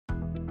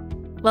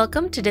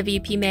Welcome to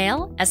WP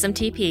Mail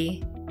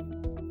SMTP.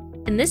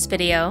 In this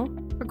video,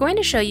 we're going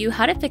to show you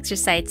how to fix your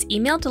site's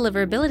email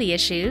deliverability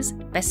issues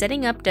by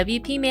setting up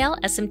WP Mail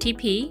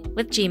SMTP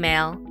with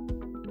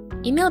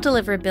Gmail. Email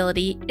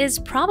deliverability is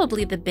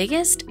probably the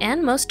biggest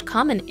and most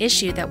common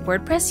issue that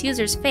WordPress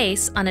users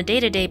face on a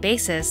day-to-day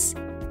basis.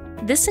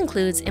 This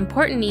includes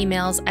important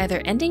emails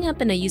either ending up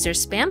in a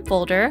user's spam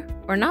folder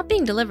or not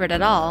being delivered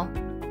at all.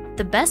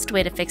 The best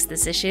way to fix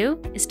this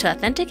issue is to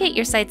authenticate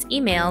your site's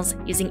emails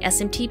using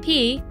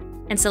SMTP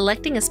and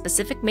selecting a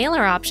specific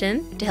mailer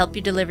option to help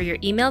you deliver your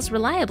emails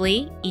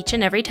reliably each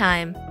and every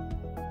time.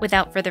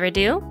 Without further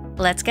ado,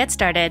 let's get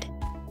started.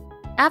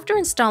 After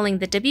installing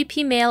the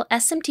WP Mail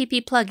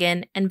SMTP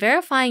plugin and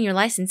verifying your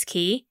license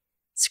key,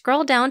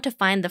 scroll down to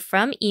find the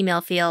From Email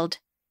field.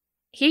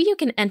 Here you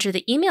can enter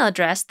the email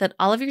address that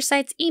all of your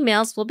site's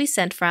emails will be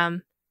sent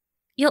from.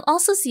 You'll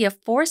also see a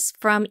Force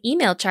From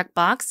Email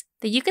checkbox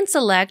that you can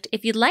select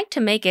if you'd like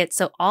to make it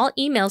so all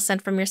emails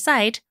sent from your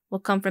site will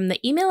come from the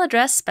email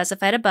address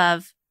specified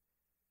above.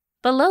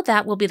 Below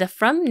that will be the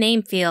From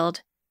Name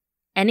field.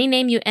 Any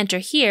name you enter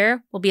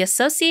here will be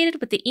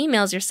associated with the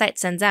emails your site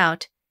sends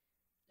out.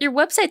 Your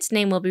website's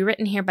name will be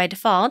written here by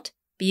default,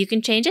 but you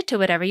can change it to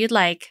whatever you'd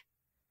like.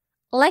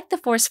 Like the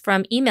Force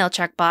From Email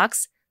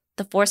checkbox,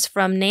 the Force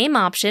From Name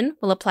option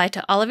will apply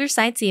to all of your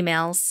site's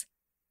emails.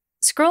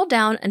 Scroll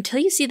down until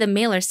you see the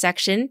Mailer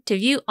section to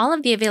view all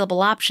of the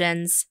available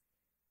options.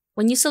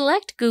 When you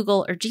select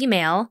Google or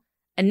Gmail,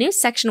 a new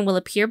section will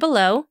appear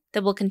below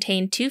that will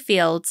contain two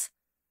fields,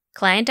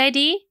 Client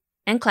ID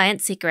and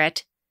Client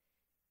Secret.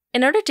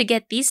 In order to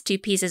get these two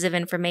pieces of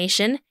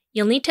information,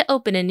 you'll need to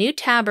open a new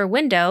tab or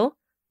window,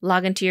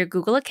 log into your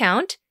Google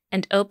account,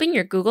 and open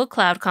your Google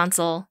Cloud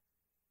Console.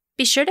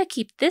 Be sure to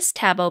keep this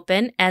tab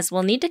open as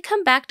we'll need to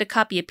come back to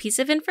copy a piece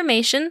of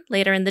information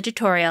later in the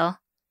tutorial.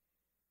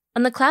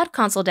 On the Cloud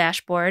Console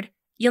dashboard,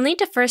 you'll need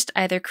to first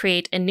either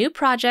create a new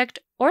project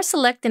or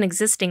select an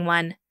existing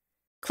one.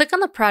 Click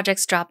on the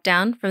Projects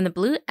drop-down from the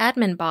blue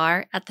admin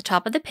bar at the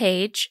top of the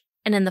page,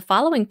 and in the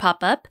following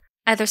pop-up,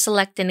 either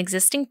select an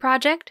existing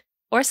project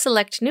or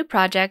select New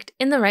Project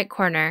in the right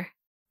corner.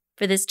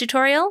 For this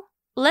tutorial,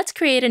 let's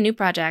create a new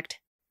project.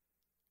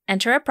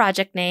 Enter a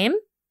project name,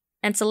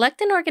 and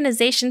select an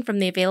organization from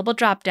the available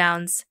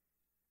drop-downs.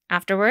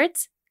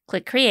 Afterwards,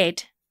 click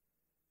Create.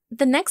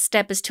 The next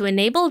step is to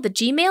enable the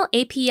Gmail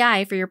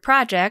API for your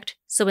project,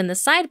 so in the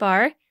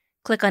sidebar,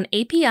 click on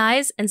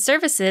APIs and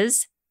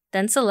Services,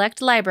 then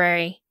select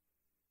Library.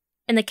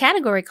 In the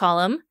category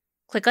column,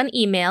 click on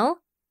Email,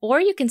 or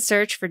you can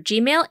search for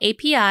Gmail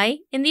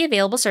API in the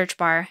available search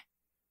bar.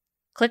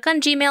 Click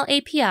on Gmail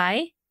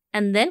API,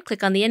 and then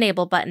click on the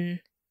Enable button.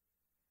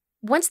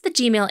 Once the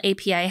Gmail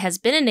API has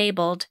been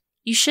enabled,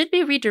 you should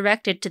be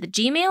redirected to the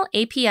Gmail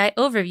API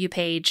Overview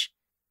page.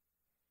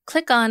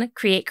 Click on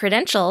Create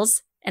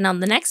Credentials, and on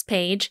the next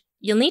page,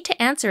 you'll need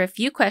to answer a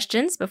few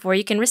questions before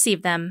you can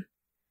receive them.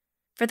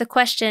 For the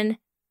question,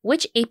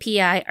 which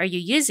API are you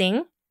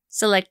using?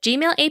 Select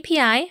Gmail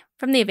API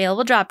from the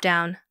available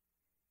dropdown.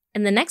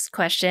 In the next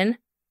question,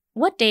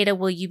 what data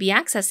will you be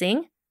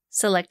accessing?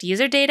 Select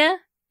User Data,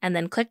 and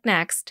then click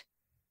Next.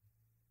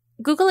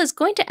 Google is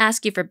going to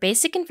ask you for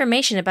basic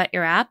information about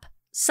your app,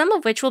 some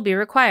of which will be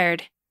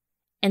required.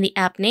 In the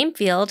App Name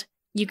field,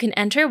 you can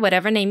enter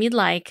whatever name you'd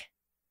like.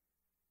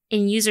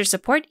 In User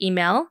Support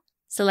Email,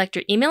 select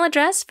your email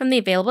address from the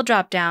available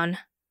dropdown.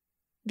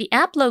 The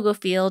App Logo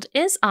field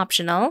is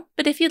optional,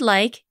 but if you'd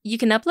like, you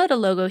can upload a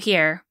logo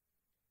here.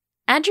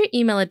 Add your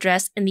email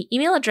address in the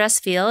Email Address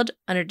field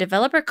under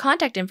Developer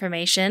Contact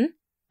Information,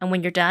 and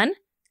when you're done,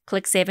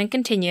 click Save and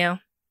Continue.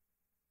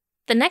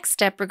 The next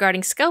step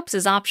regarding scopes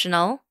is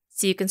optional,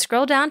 so you can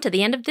scroll down to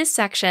the end of this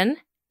section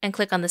and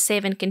click on the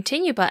Save and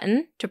Continue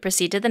button to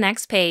proceed to the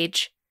next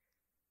page.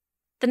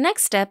 The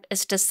next step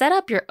is to set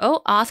up your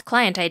OAuth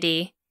client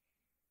ID.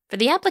 For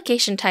the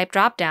Application Type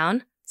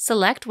dropdown,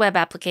 select Web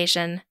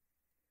Application.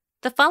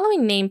 The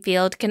following name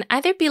field can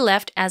either be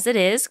left as it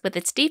is with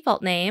its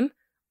default name,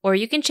 or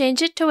you can change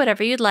it to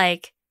whatever you'd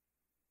like.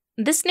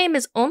 This name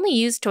is only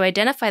used to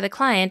identify the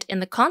client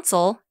in the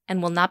console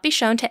and will not be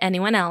shown to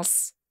anyone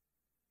else.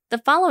 The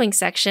following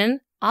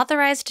section,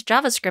 Authorized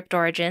JavaScript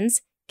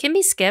Origins, can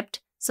be skipped,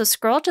 so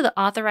scroll to the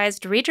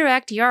Authorized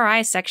Redirect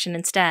URI section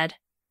instead.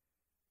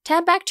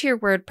 Tab back to your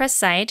WordPress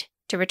site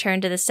to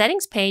return to the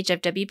Settings page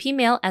of WP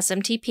Mail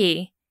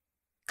SMTP.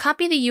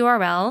 Copy the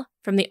URL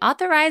from the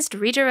Authorized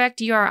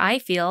Redirect URI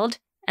field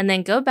and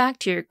then go back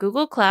to your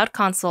Google Cloud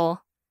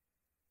Console.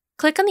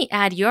 Click on the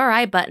Add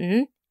URI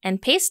button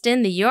and paste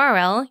in the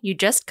URL you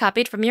just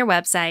copied from your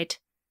website.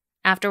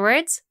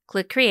 Afterwards,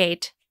 click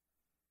Create.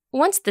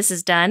 Once this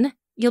is done,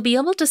 you'll be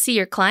able to see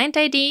your client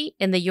ID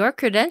in the Your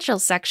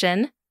Credentials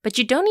section, but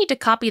you don't need to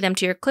copy them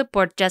to your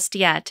clipboard just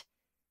yet.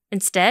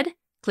 Instead,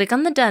 click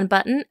on the Done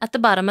button at the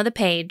bottom of the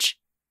page.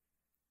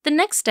 The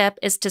next step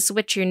is to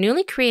switch your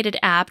newly created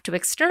app to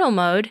external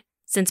mode,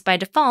 since by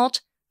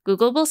default,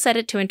 Google will set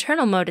it to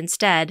internal mode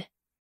instead.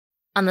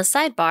 On the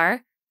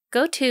sidebar,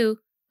 go to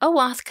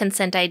OAuth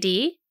Consent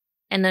ID,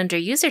 and under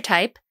User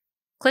Type,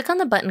 click on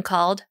the button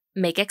called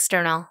Make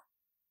External.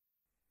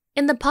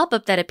 In the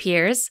pop-up that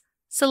appears,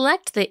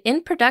 select the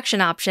In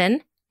Production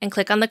option and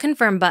click on the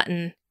Confirm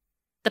button.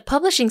 The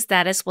publishing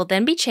status will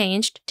then be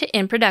changed to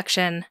In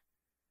Production.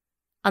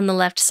 On the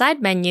left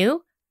side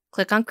menu,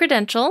 click on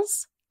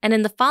Credentials, and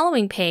in the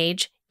following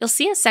page, you'll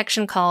see a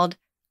section called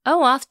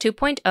OAuth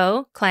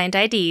 2.0 Client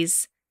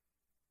IDs.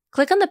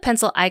 Click on the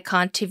pencil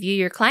icon to view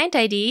your client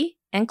ID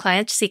and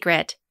client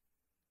secret.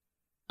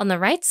 On the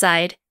right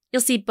side,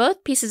 you'll see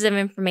both pieces of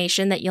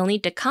information that you'll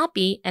need to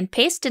copy and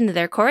paste into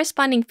their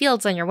corresponding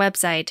fields on your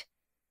website.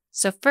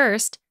 So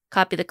first,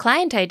 copy the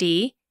client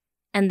ID,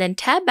 and then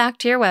tab back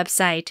to your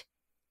website.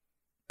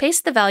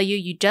 Paste the value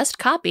you just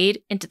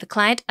copied into the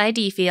client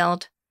ID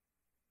field.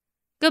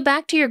 Go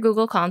back to your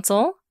Google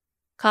console,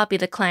 copy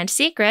the client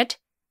secret,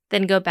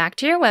 then go back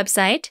to your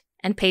website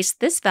and paste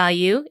this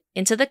value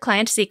into the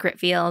client secret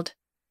field.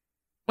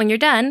 When you're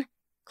done,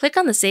 click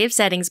on the Save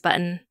Settings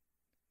button.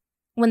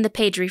 When the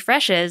page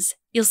refreshes,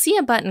 you'll see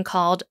a button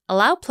called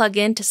Allow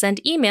Plugin to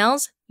Send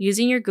Emails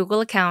Using Your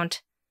Google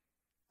Account.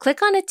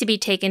 Click on it to be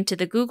taken to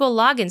the Google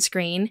login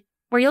screen,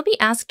 where you'll be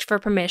asked for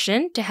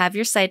permission to have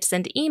your site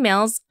send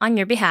emails on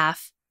your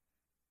behalf.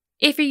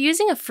 If you're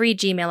using a free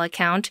Gmail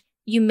account,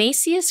 you may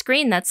see a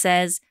screen that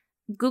says,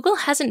 Google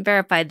hasn't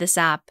verified this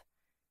app.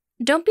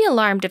 Don't be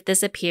alarmed if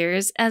this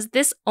appears, as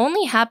this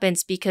only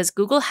happens because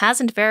Google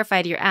hasn't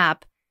verified your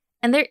app,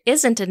 and there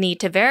isn't a need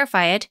to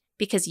verify it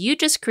because you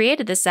just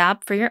created this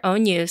app for your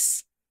own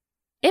use.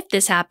 If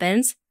this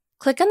happens,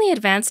 click on the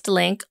advanced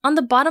link on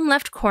the bottom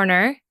left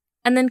corner,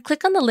 and then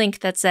click on the link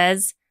that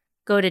says,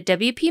 Go to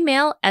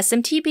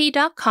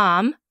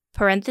WPMailSMTP.com,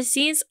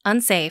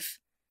 /unsafe.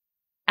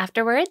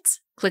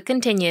 Afterwards, click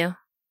Continue.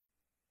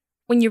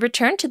 When you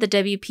return to the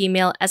WP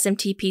Mail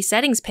SMTP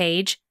settings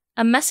page,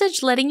 a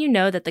message letting you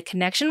know that the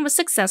connection was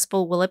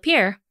successful will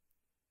appear.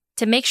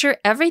 To make sure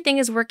everything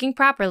is working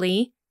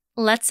properly,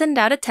 let's send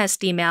out a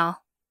test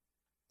email.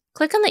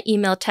 Click on the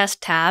Email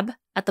Test tab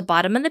at the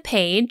bottom of the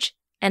page,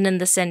 and in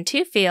the Send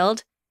To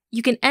field,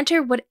 you can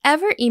enter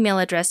whatever email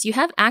address you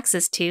have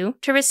access to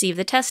receive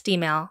the test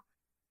email.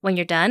 When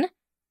you're done,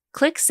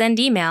 click Send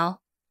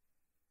Email.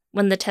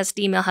 When the test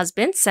email has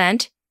been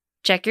sent,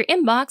 check your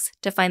inbox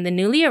to find the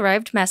newly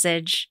arrived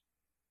message.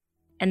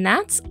 And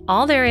that's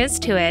all there is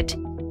to it.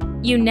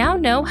 You now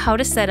know how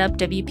to set up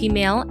WP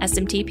Mail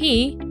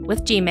SMTP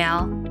with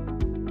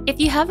Gmail. If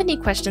you have any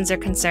questions or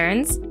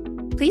concerns,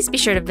 please be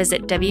sure to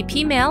visit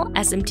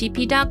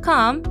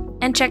WPMailSMTP.com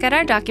and check out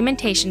our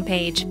documentation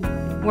page,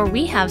 where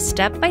we have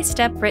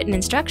step-by-step written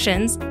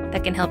instructions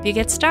that can help you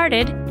get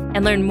started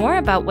and learn more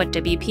about what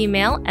WP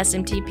Mail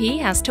SMTP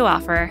has to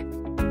offer.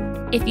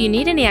 If you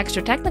need any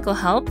extra technical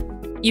help,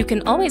 you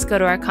can always go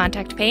to our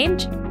contact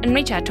page and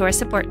reach out to our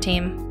support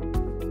team.